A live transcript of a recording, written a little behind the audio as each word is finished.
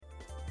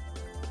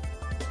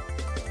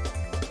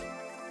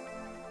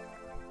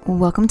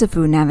Welcome to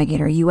Food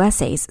Navigator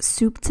USA's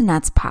Soup to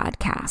Nuts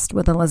podcast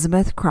with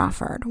Elizabeth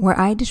Crawford, where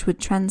I dish with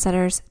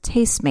trendsetters,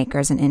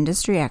 tastemakers, and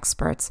industry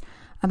experts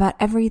about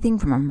everything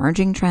from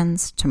emerging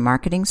trends to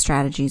marketing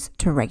strategies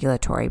to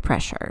regulatory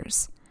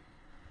pressures.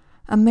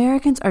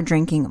 Americans are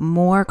drinking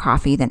more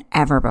coffee than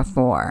ever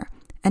before,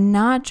 and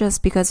not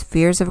just because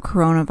fears of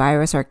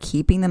coronavirus are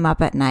keeping them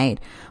up at night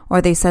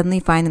or they suddenly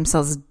find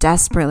themselves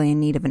desperately in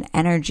need of an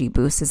energy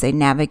boost as they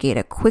navigate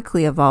a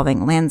quickly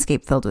evolving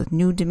landscape filled with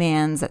new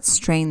demands that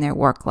strain their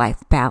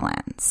work-life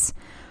balance.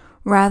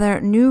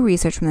 Rather, new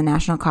research from the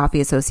National Coffee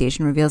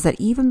Association reveals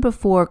that even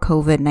before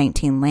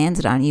COVID-19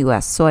 landed on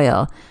U.S.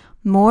 soil,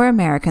 more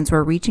Americans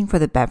were reaching for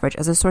the beverage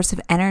as a source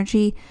of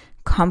energy,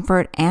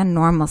 comfort, and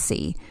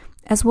normalcy,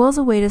 as well as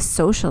a way to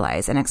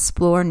socialize and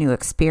explore new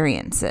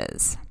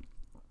experiences.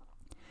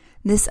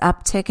 This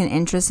uptick in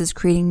interest is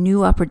creating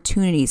new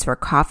opportunities for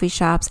coffee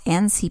shops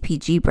and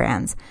CPG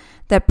brands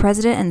that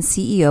President and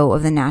CEO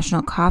of the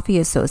National Coffee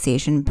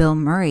Association, Bill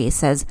Murray,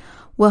 says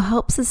will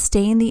help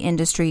sustain the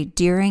industry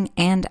during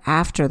and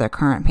after the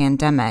current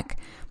pandemic,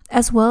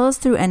 as well as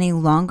through any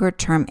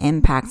longer-term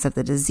impacts of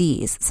the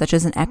disease, such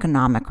as an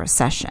economic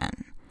recession.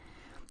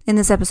 In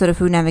this episode of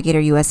Food Navigator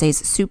USA's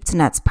Soup to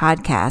Nuts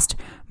podcast,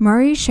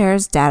 Murray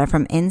shares data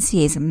from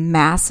NCA's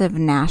massive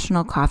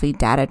National Coffee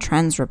Data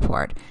Trends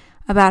report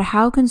about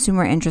how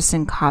consumer interest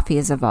in coffee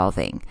is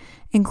evolving,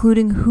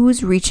 including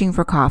who's reaching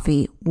for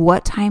coffee,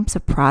 what types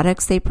of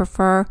products they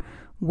prefer,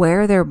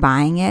 where they're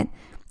buying it,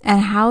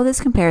 and how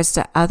this compares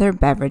to other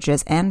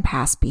beverages and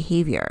past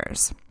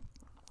behaviors.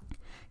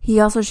 He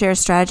also shares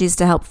strategies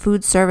to help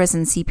food service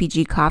and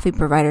CPG coffee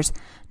providers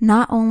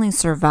not only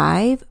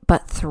survive,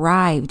 but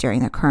thrive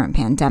during the current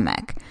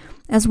pandemic,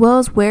 as well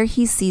as where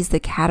he sees the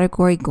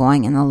category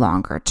going in the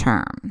longer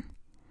term.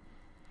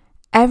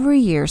 Every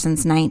year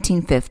since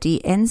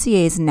 1950,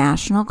 NCA's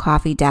National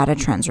Coffee Data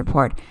Trends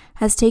Report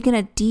has taken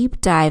a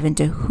deep dive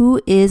into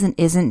who is and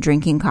isn't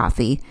drinking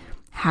coffee,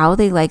 how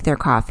they like their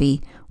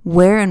coffee,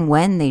 where and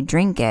when they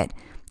drink it,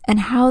 and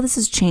how this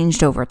has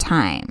changed over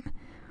time.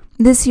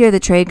 This year, the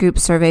trade group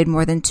surveyed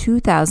more than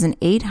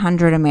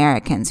 2,800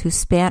 Americans who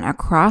span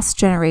across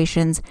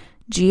generations,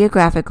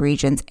 geographic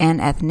regions, and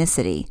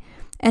ethnicity,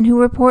 and who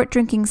report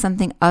drinking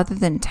something other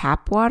than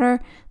tap water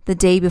the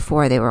day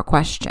before they were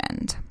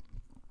questioned.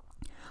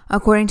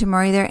 According to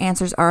Murray, their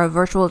answers are a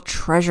virtual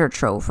treasure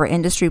trove for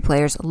industry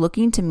players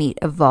looking to meet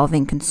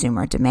evolving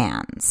consumer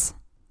demands.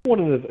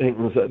 One of the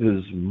things that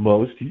is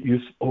most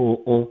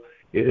useful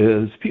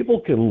is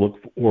people can look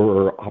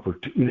for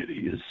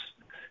opportunities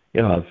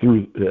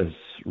through this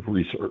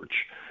research.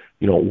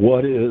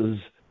 What is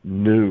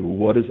new?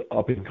 What is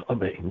up and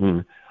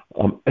coming?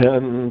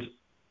 And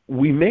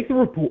we make the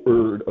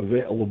report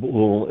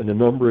available in a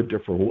number of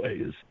different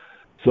ways.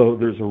 So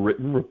there's a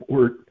written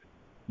report,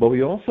 but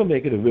we also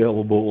make it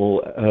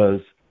available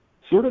as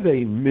sort of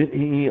a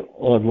mini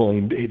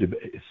online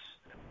database.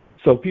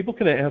 So people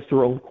can ask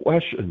their own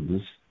questions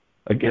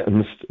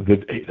against the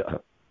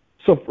data.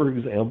 So for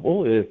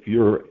example, if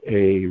you're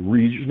a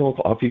regional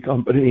coffee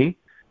company,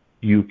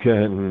 you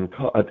can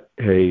cut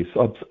a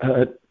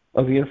subset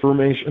of the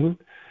information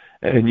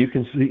and you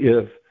can see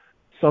if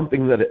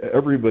something that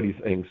everybody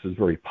thinks is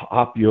very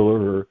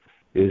popular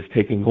is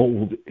taking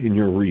hold in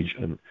your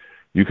region.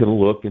 You can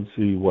look and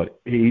see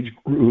what age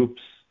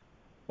groups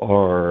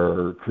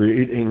are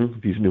creating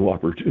these new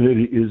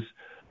opportunities,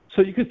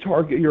 so you could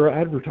target your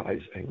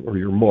advertising or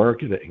your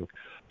marketing.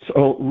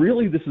 So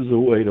really, this is a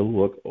way to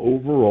look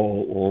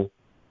overall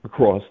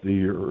across the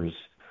years.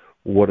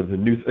 What are the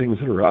new things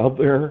that are out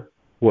there?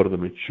 What are the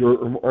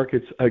mature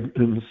market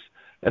segments?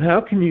 And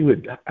how can you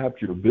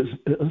adapt your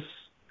business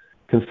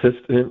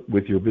consistent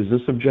with your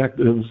business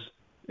objectives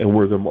and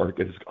where the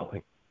market is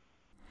going?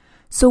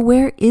 So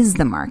where is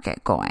the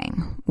market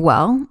going?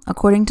 Well,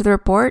 according to the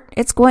report,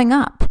 it's going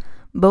up,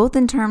 both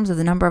in terms of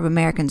the number of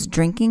Americans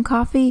drinking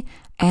coffee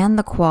and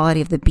the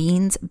quality of the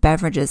beans,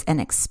 beverages,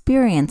 and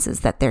experiences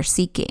that they're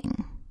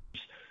seeking.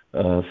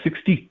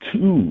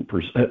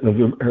 62% of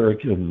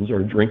Americans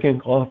are drinking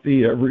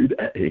coffee every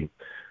day.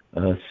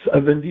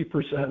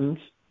 70%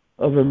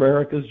 of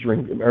Americans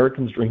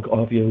drink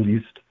coffee at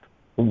least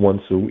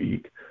once a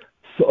week.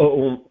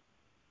 So,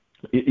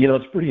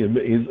 it's pretty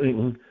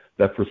amazing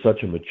that for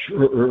such a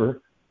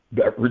mature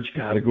beverage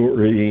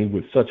category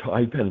with such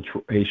high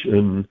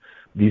penetration,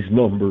 these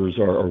numbers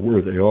are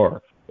where they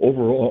are.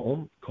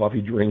 Overall,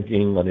 coffee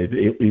drinking on a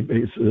daily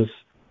basis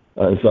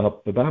is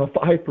up about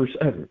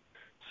 5%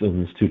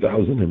 since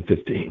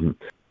 2015.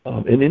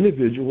 An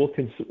individual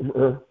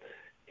consumer,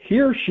 he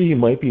or she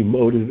might be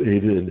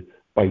motivated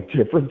by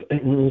different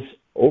things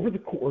over the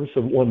course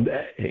of one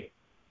day.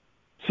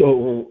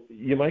 So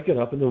you might get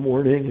up in the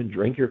morning and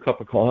drink your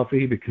cup of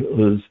coffee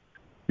because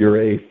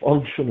you're a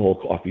functional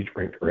coffee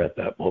drinker at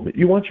that moment.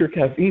 You want your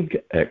caffeine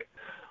kick.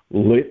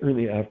 Later in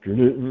the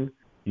afternoon,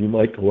 you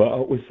might go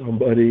out with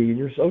somebody and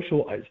you're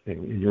socializing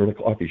and you're in a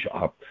coffee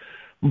shop.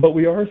 But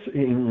we are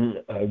seeing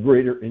a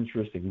greater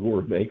interest in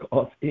gourmet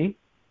coffee,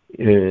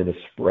 in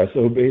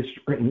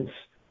espresso-based drinks,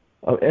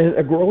 and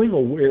a growing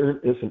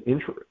awareness and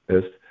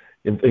interest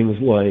in things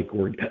like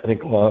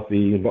organic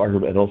coffee,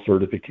 environmental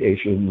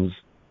certifications,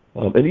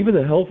 and even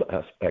the health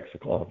aspects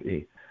of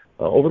coffee.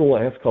 Over the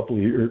last couple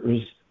of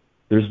years,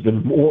 there's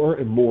been more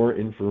and more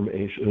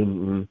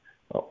information,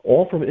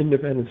 all from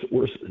independent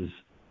sources,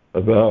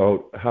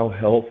 about how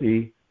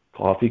healthy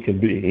coffee can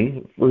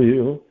be for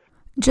you.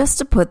 Just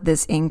to put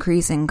this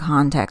increase in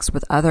context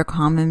with other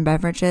common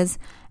beverages,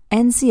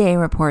 NCA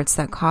reports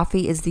that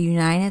coffee is the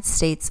United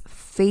States'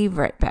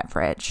 favorite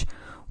beverage,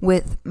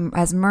 with,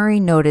 as Murray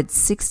noted,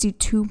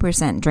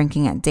 62%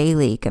 drinking it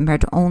daily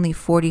compared to only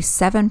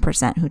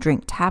 47% who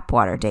drink tap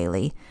water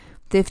daily,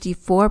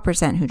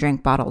 54% who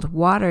drink bottled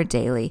water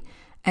daily,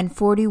 and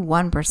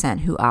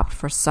 41% who opt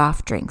for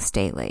soft drinks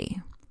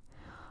daily.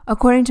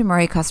 According to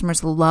Murray,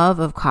 customers' love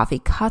of coffee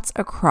cuts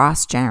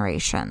across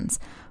generations,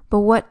 but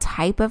what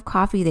type of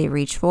coffee they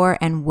reach for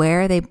and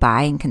where they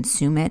buy and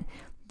consume it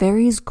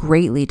varies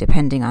greatly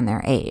depending on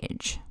their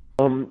age.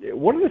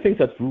 One of the things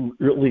that's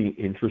really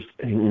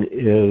interesting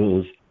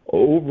is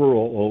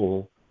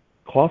overall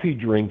coffee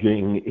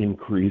drinking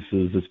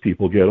increases as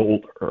people get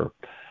older.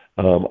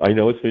 I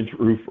know it's been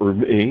true for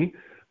me.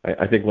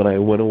 I think when I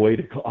went away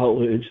to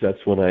college,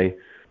 that's when I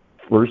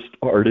first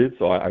started.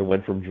 So I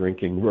went from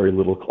drinking very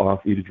little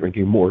coffee to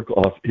drinking more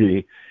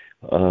coffee.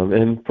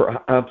 And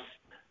perhaps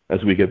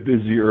as we get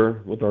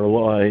busier with our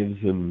lives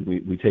and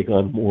we take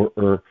on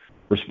more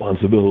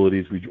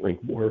responsibilities, we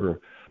drink more.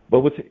 But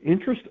what's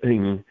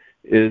interesting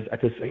is at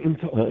the same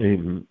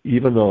time,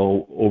 even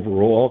though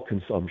overall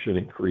consumption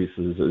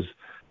increases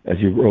as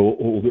you grow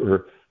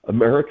older,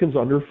 Americans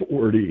under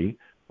 40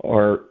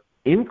 are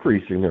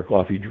increasing their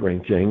coffee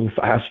drinking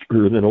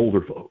faster than older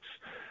folks.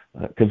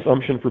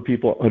 Consumption for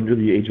people under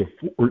the age of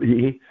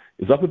 40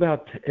 is up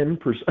about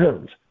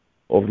 10%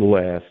 over the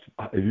last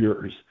 5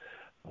 years.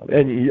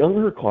 And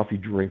younger coffee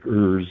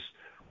drinkers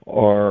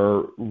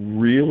are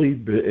really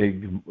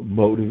big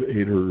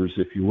motivators,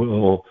 if you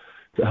will,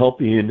 to help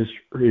the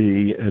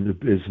industry and the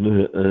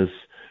business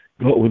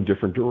go in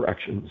different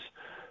directions.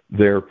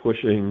 They're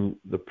pushing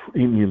the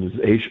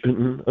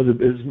premiumization of the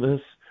business.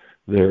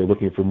 They're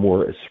looking for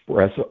more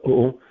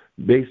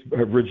espresso-based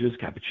beverages,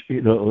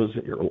 cappuccinos,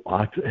 and your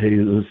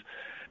lattes.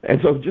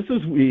 And so just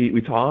as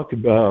we talk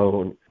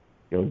about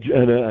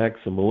Gen X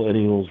and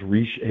millennials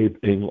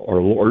reshaping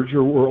our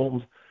larger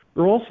world,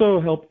 they're also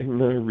helping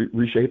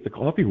reshape the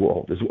coffee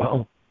world as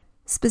well.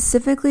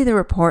 Specifically, the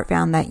report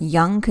found that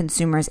young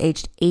consumers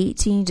aged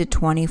 18 to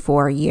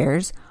 24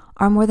 years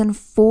are more than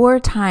 4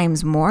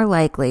 times more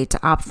likely to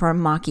opt for a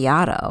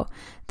macchiato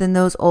than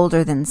those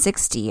older than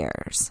 60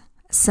 years.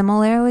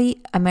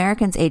 Similarly,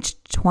 Americans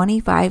aged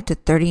 25 to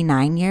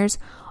 39 years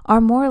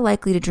are more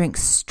likely to drink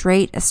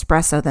straight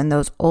espresso than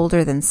those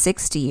older than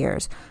 60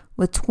 years,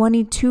 with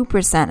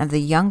 22% of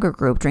the younger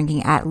group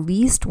drinking at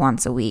least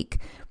once a week,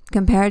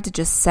 compared to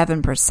just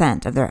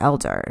 7% of their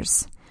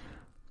elders.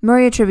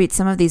 Murray attributes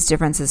some of these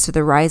differences to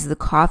the rise of the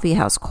coffee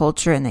house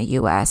culture in the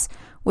U.S.,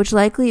 which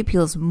likely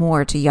appeals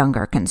more to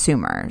younger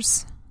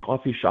consumers.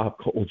 Coffee shop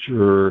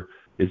culture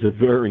is a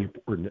very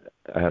important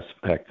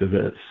aspect of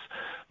this.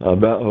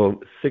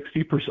 About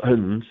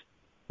 60%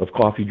 of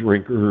coffee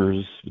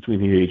drinkers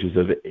between the ages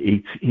of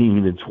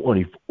 18 and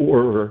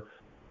 24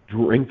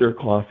 drink their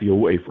coffee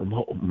away from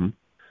home,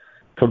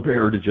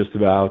 compared to just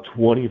about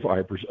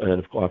 25%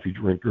 of coffee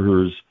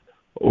drinkers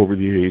over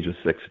the age of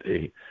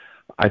 60.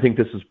 I think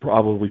this is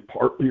probably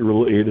partly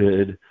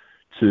related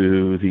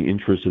to the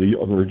interest of the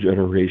younger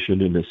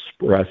generation in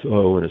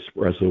espresso and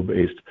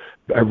espresso-based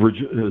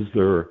beverages.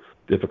 They're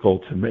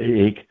difficult to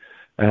make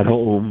at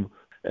home.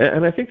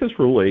 And I think this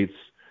relates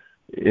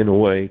in a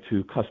way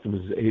to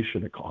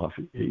customization of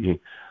coffee.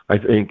 I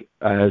think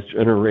as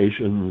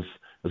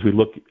we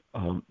look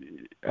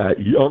at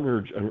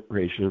younger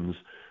generations,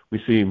 we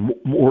see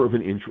more of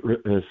an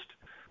interest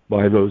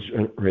by those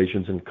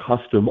generations in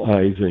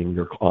customizing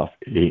their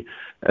coffee,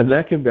 and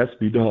that can best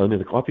be done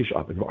in a coffee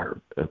shop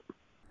environment.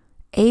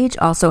 Age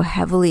also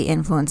heavily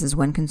influences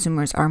when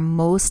consumers are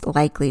most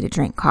likely to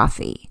drink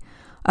coffee.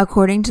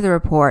 According to the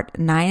report,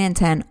 9 in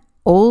 10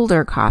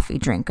 older coffee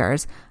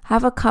drinkers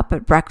have a cup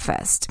at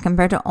breakfast,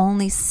 compared to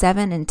only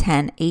 7 in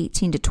 10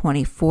 18 to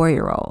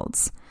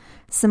 24-year-olds.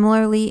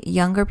 Similarly,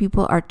 younger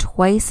people are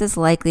twice as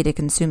likely to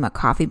consume a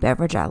coffee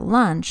beverage at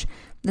lunch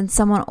than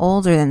someone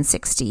older than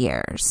 60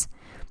 years.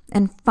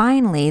 And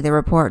finally, the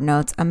report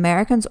notes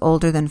Americans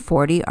older than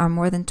 40 are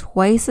more than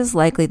twice as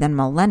likely than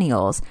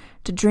millennials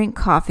to drink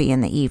coffee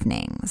in the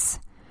evenings.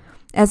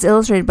 As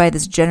illustrated by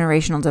this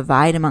generational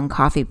divide among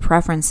coffee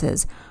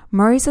preferences,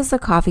 Murray says the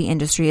coffee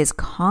industry is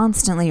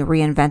constantly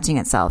reinventing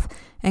itself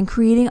and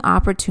creating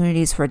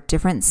opportunities for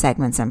different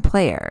segments and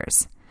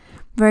players.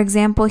 For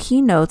example,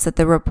 he notes that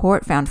the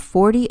report found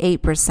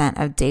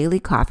 48% of daily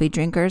coffee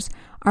drinkers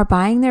are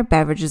buying their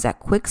beverages at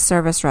quick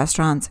service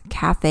restaurants,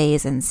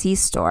 cafes, and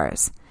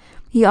C-stores.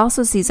 He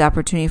also sees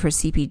opportunity for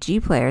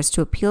CPG players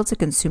to appeal to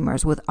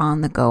consumers with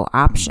on-the-go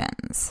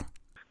options.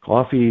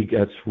 Coffee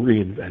gets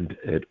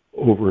reinvented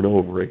over and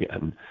over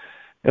again.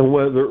 And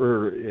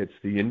whether it's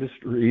the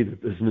industry, the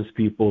business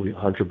people, the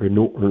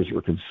entrepreneurs,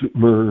 or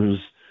consumers,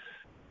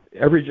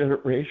 every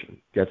generation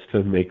gets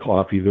to make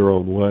coffee their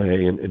own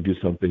way and do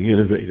something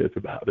innovative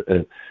about it.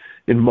 And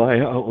in my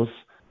house,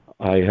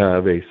 I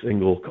have a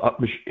single cup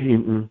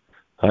machine.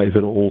 I have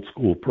an old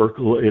school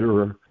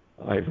percolator.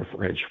 I have a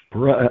French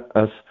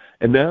press.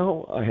 And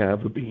now I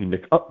have a bean to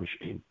cup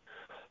machine.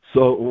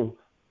 So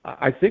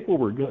I think what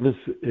we're going to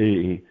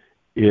see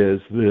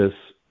is this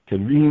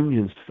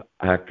convenience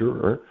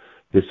factor,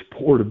 this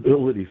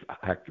portability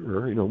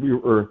factor. We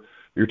were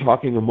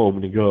talking a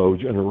moment ago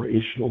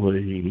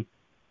generationally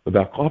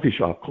about coffee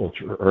shop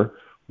culture.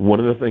 One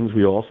of the things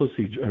we also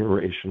see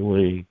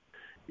generationally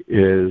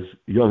is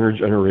younger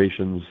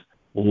generations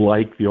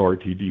like the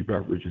RTD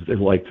beverages. They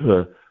like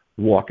to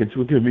walk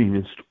into a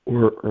convenience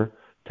store,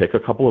 take a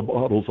couple of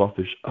bottles off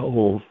the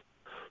shelf,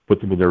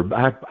 put them in their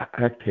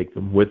backpack, take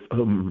them with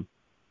them,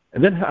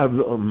 and then have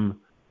them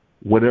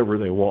whenever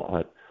they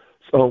want.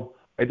 So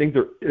I think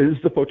there is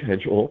the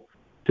potential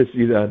to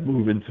see that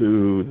move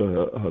into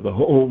the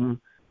home.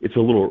 It's a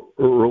little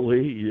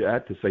early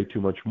yet to say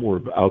too much more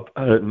about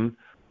that,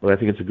 but I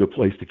think it's a good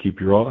place to keep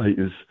your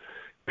eyes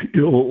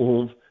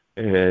peeled.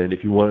 And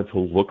if you wanted to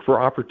look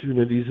for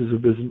opportunities as a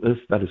business,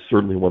 that is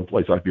certainly one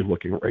place I'd be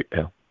looking right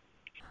now.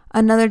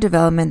 Another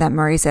development that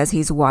Murray says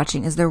he's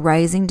watching is the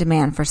rising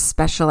demand for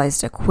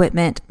specialized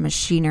equipment,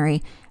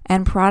 machinery,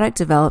 and product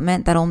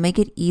development that'll make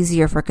it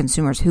easier for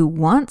consumers who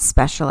want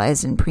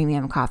specialized and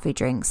premium coffee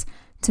drinks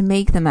to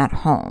make them at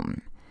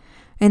home.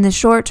 In the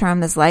short term,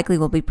 this likely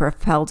will be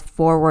propelled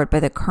forward by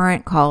the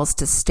current calls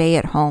to stay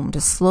at home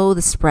to slow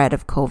the spread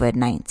of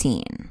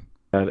COVID-19.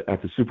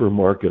 At the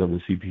supermarket on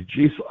the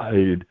CPG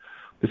side,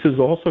 this has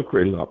also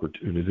created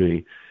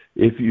opportunity.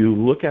 If you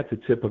look at the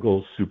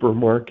typical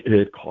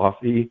supermarket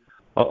coffee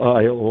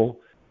aisle,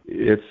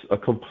 it's a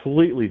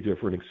completely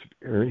different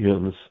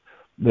experience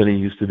than it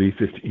used to be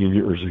 15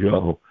 years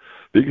ago,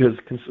 because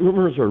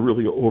consumers are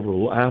really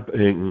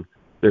overlapping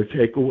their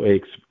takeaway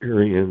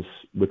experience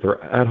with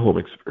their at-home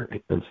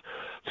experience.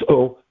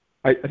 So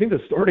I think the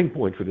starting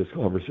point for this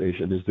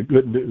conversation is the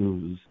good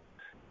news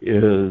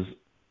is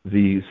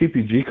the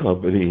CPG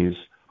companies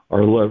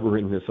are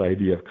leveraging this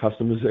idea of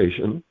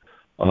customization,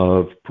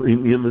 of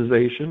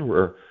premiumization,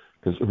 where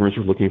consumers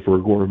are looking for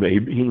gourmet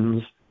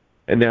beans.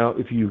 And now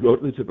if you go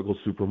to the typical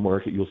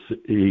supermarket, you'll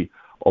see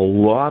a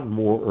lot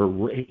more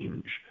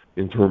range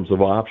in terms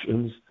of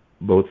options,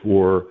 both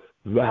for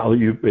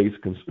value-based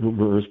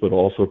consumers, but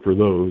also for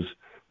those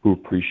who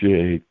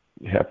appreciate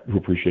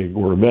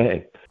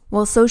gourmet.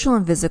 While social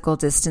and physical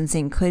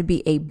distancing could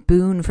be a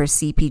boon for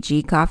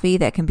CPG coffee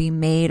that can be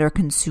made or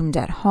consumed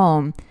at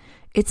home,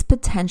 it's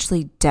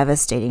potentially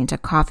devastating to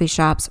coffee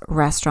shops,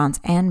 restaurants,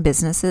 and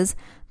businesses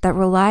that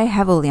rely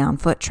heavily on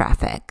foot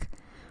traffic.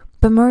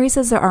 But Murray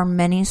says there are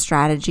many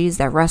strategies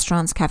that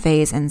restaurants,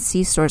 cafes, and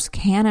C-stores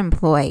can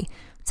employ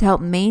to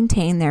help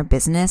maintain their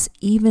business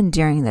even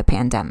during the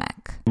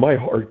pandemic. My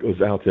heart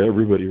goes out to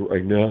everybody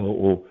right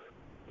now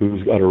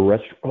who's got a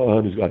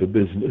restaurant, who's got a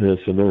business,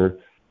 and they're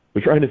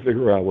trying to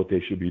figure out what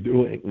they should be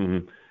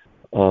doing.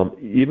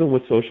 Even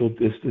with social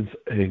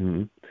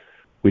distancing,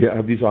 we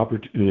have these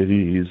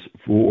opportunities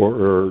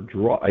for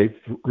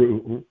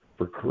drive-through,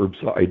 for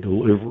curbside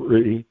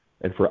delivery,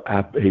 and for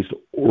app-based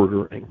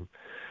ordering.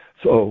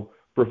 So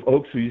for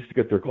folks who used to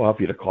get their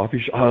coffee at a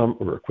coffee shop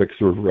or a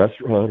quick-serve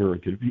restaurant or a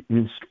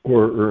convenience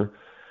store,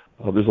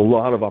 there's a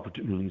lot of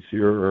opportunities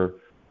here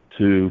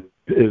to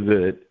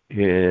pivot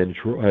and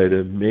try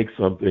to make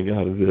something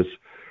out of this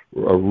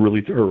a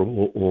really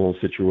terrible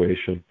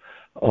situation.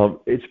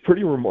 It's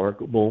pretty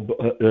remarkable,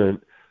 but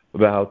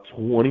about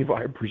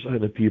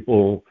 25% of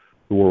people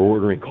who are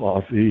ordering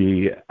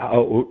coffee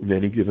out in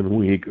any given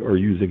week are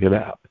using an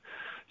app.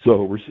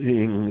 So we're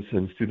seeing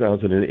since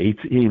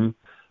 2018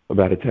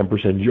 about a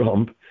 10%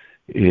 jump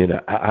in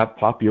app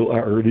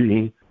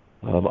popularity.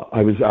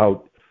 I was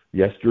out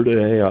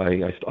yesterday.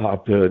 I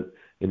stopped at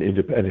an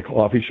independent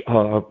coffee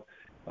shop,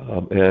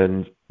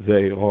 and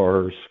they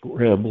are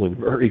scrambling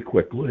very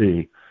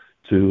quickly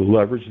to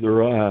leverage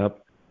their app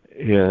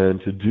and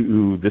to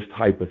do this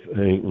type of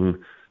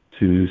thing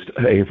to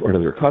stay in front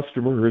of their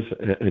customers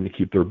and to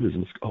keep their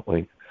business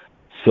going.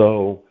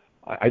 So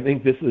I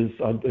think this is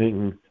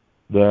something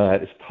that,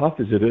 as tough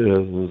as it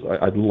is,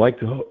 I'd like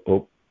to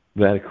hope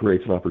that it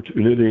creates an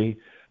opportunity.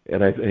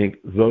 And I think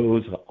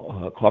those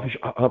coffee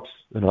shops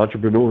and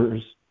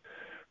entrepreneurs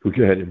who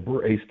can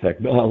embrace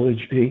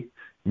technology,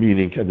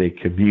 meaning can they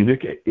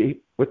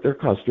communicate with their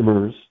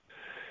customers,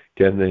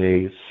 can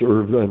they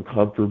serve them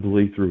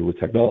comfortably through a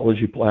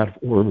technology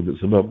platform, and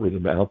there's a number of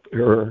them out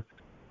there,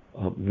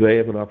 they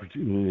have an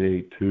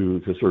opportunity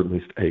to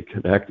certainly stay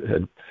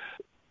connected.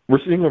 We're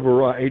seeing a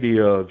variety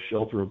of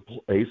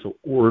shelter-in-place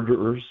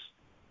orders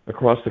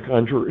across the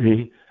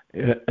country,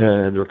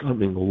 and they're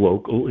coming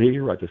locally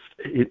or at the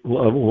state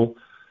level.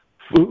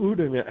 Food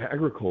and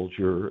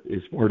agriculture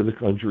is part of the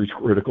country's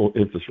critical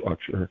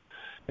infrastructure,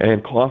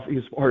 and coffee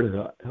is part of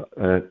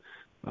that.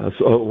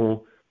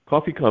 So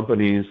coffee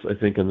companies, I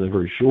think, in the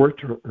very short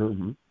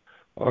term,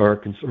 are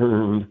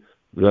concerned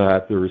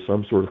that there is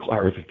some sort of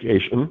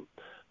clarification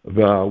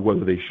about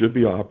whether they should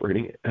be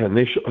operating, and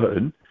they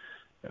should,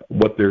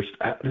 what their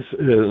status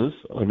is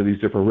under these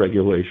different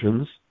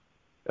regulations,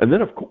 and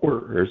then, of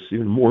course,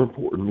 even more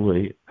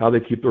importantly, how they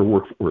keep their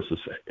workforces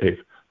safe,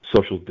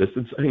 social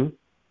distancing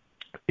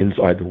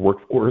inside the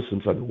workforce,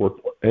 inside the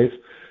workplace,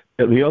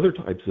 and the other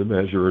types of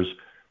measures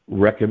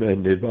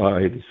recommended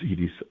by the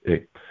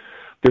CDC.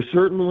 There's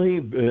certainly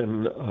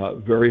been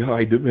very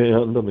high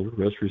demand on the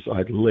grocery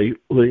side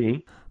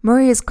lately.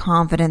 Murray is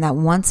confident that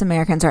once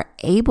Americans are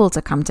able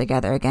to come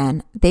together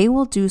again, they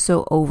will do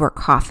so over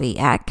coffee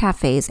at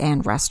cafes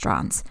and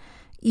restaurants,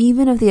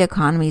 even if the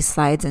economy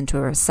slides into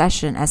a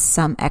recession, as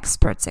some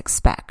experts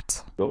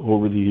expect.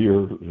 Over the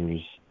years,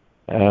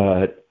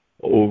 at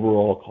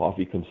overall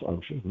coffee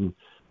consumption,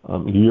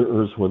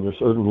 years when there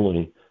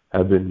certainly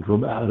have been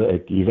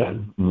dramatic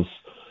events,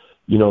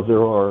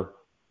 there are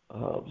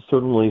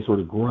certainly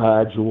sort of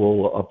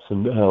gradual ups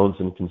and downs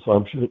in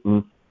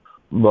consumption,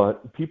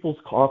 but people's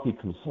coffee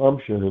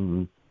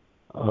consumption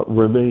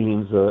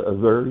remains a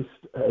very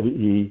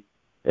steady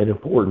and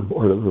important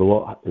part of their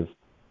lives.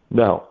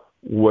 Now,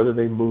 whether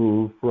they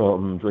move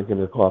from drinking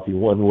their coffee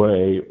one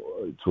way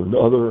to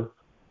another,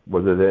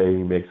 whether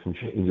they make some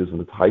changes in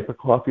the type of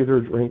coffee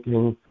they're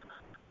drinking,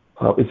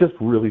 it's just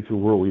really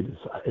too early to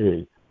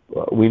say.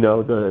 We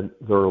know that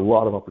there are a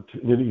lot of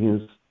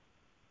opportunities,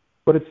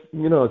 but it's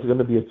going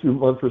to be a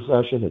 2-month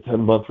recession, a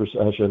 10-month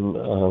recession.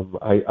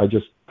 I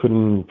just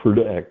couldn't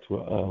predict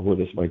where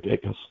this might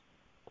take us.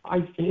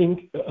 I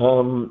think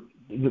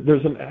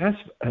there's an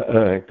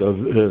aspect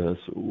of this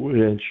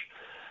which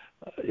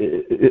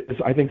is,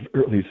 I think,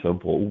 fairly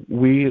simple.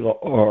 We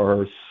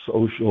are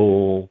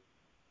social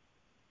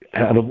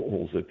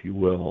animals, if you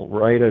will,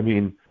 right? I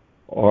mean,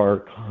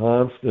 our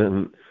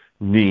constant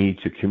need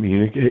to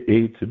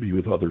communicate, to be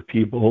with other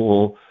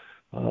people.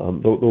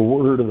 The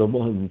word of the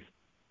month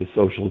is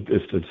social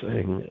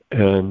distancing,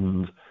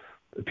 and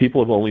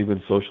people have only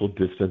been social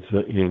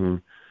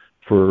distancing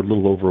for a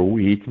little over a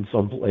week, in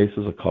some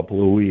places a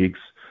couple of weeks,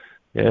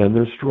 and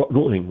they're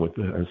struggling with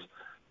this.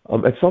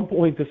 At some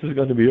point, this is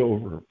going to be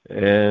over,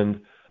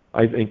 and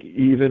I think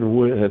even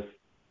with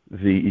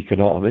the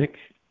economic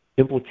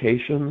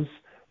implications,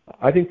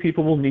 I think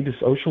people will need to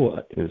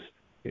socialize,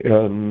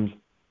 and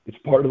it's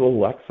part of the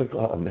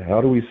lexicon.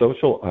 How do we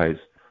socialize?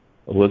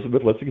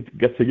 Elizabeth, let's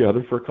get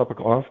together for a cup of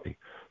coffee.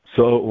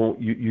 So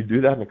you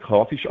do that in a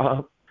coffee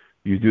shop.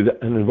 You do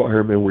that in an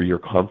environment where you're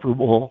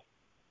comfortable.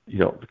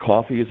 The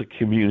coffee is a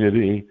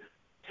community.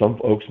 Some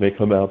folks may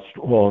come out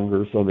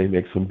stronger, some may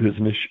make some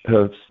business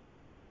shifts.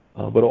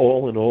 But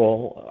all in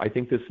all, I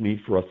think this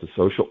need for us to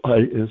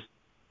socialize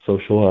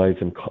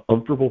in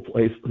comfortable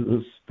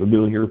places,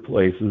 familiar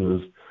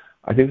places.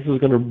 I think this is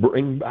going to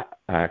bring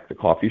back the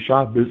coffee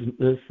shop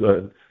business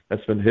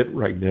that's been hit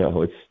right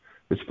now.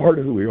 It's part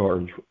of who we are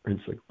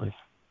intrinsically.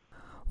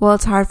 Well,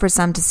 it's hard for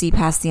some to see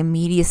past the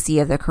immediacy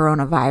of the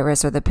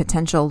coronavirus or the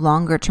potential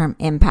longer-term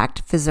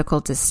impact physical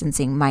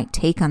distancing might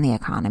take on the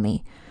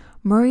economy.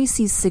 Murray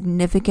sees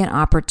significant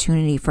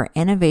opportunity for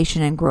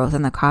innovation and growth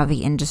in the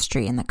coffee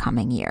industry in the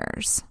coming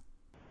years.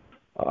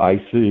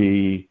 I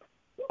see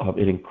an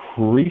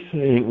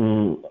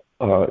increasing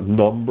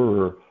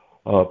number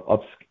of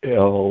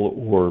upscale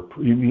or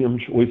premium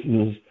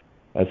choices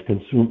as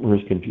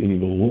consumers continue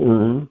to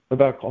learn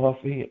about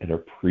coffee and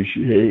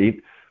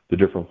appreciate the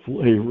different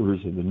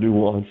flavors and the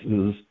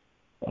nuances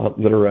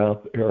that are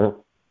out there.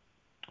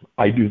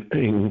 I do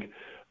think,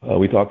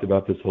 we talked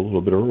about this a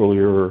little bit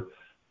earlier,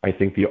 I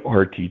think the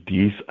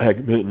RTD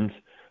segment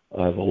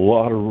has a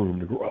lot of room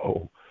to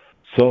grow.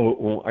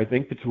 So I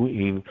think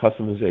between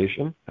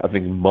customization,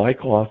 having my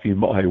coffee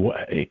my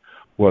way,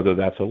 whether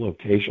that's a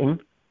location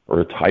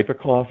or a type of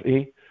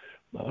coffee,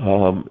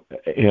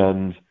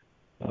 and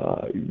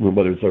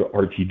whether it's an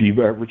RTD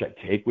beverage I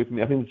take with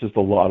me, I think there's just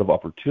a lot of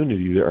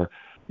opportunity there.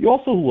 You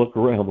also look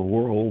around the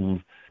world,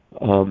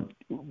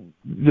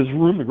 there's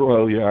room to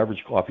grow. The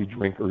average coffee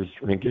drinker is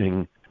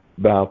drinking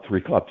about 3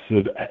 cups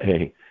a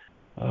day.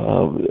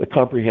 A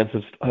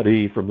comprehensive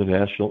study from the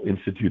National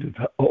Institute of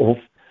Health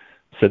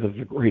said that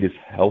the greatest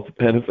health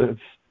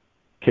benefits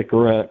kick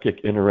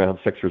in around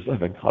 6 or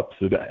 7 cups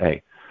a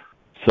day.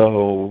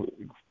 So,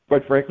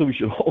 quite frankly, we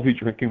should all be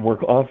drinking more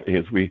coffee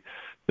as we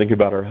think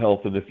about our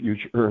health in the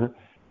future.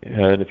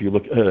 And if you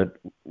look at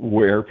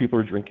where people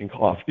are drinking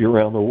coffee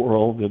around the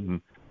world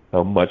and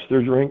how much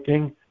they're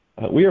drinking,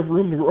 we have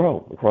room to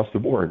grow across the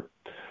board.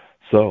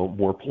 So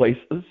more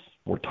places,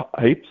 more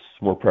types,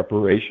 more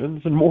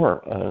preparations, and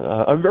more.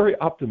 I'm very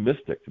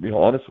optimistic, to be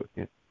honest with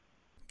you.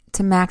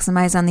 To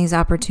maximize on these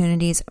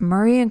opportunities,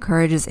 Murray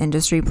encourages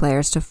industry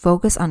players to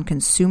focus on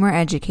consumer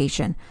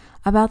education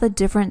about the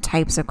different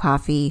types of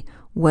coffee,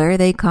 where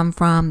they come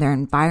from, their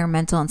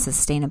environmental and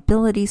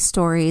sustainability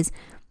stories,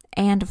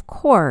 and of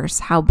course,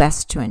 how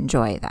best to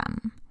enjoy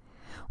them.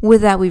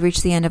 With that, we've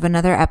reached the end of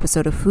another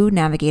episode of Food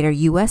Navigator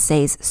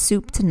USA's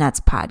Soup to Nuts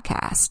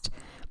podcast.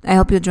 I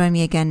hope you'll join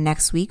me again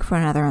next week for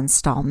another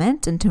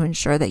installment, and to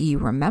ensure that you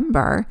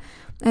remember,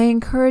 I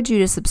encourage you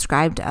to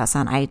subscribe to us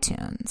on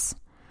iTunes.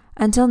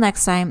 Until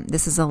next time,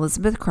 this is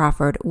Elizabeth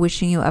Crawford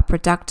wishing you a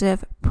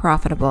productive,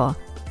 profitable,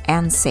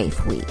 and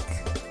safe week.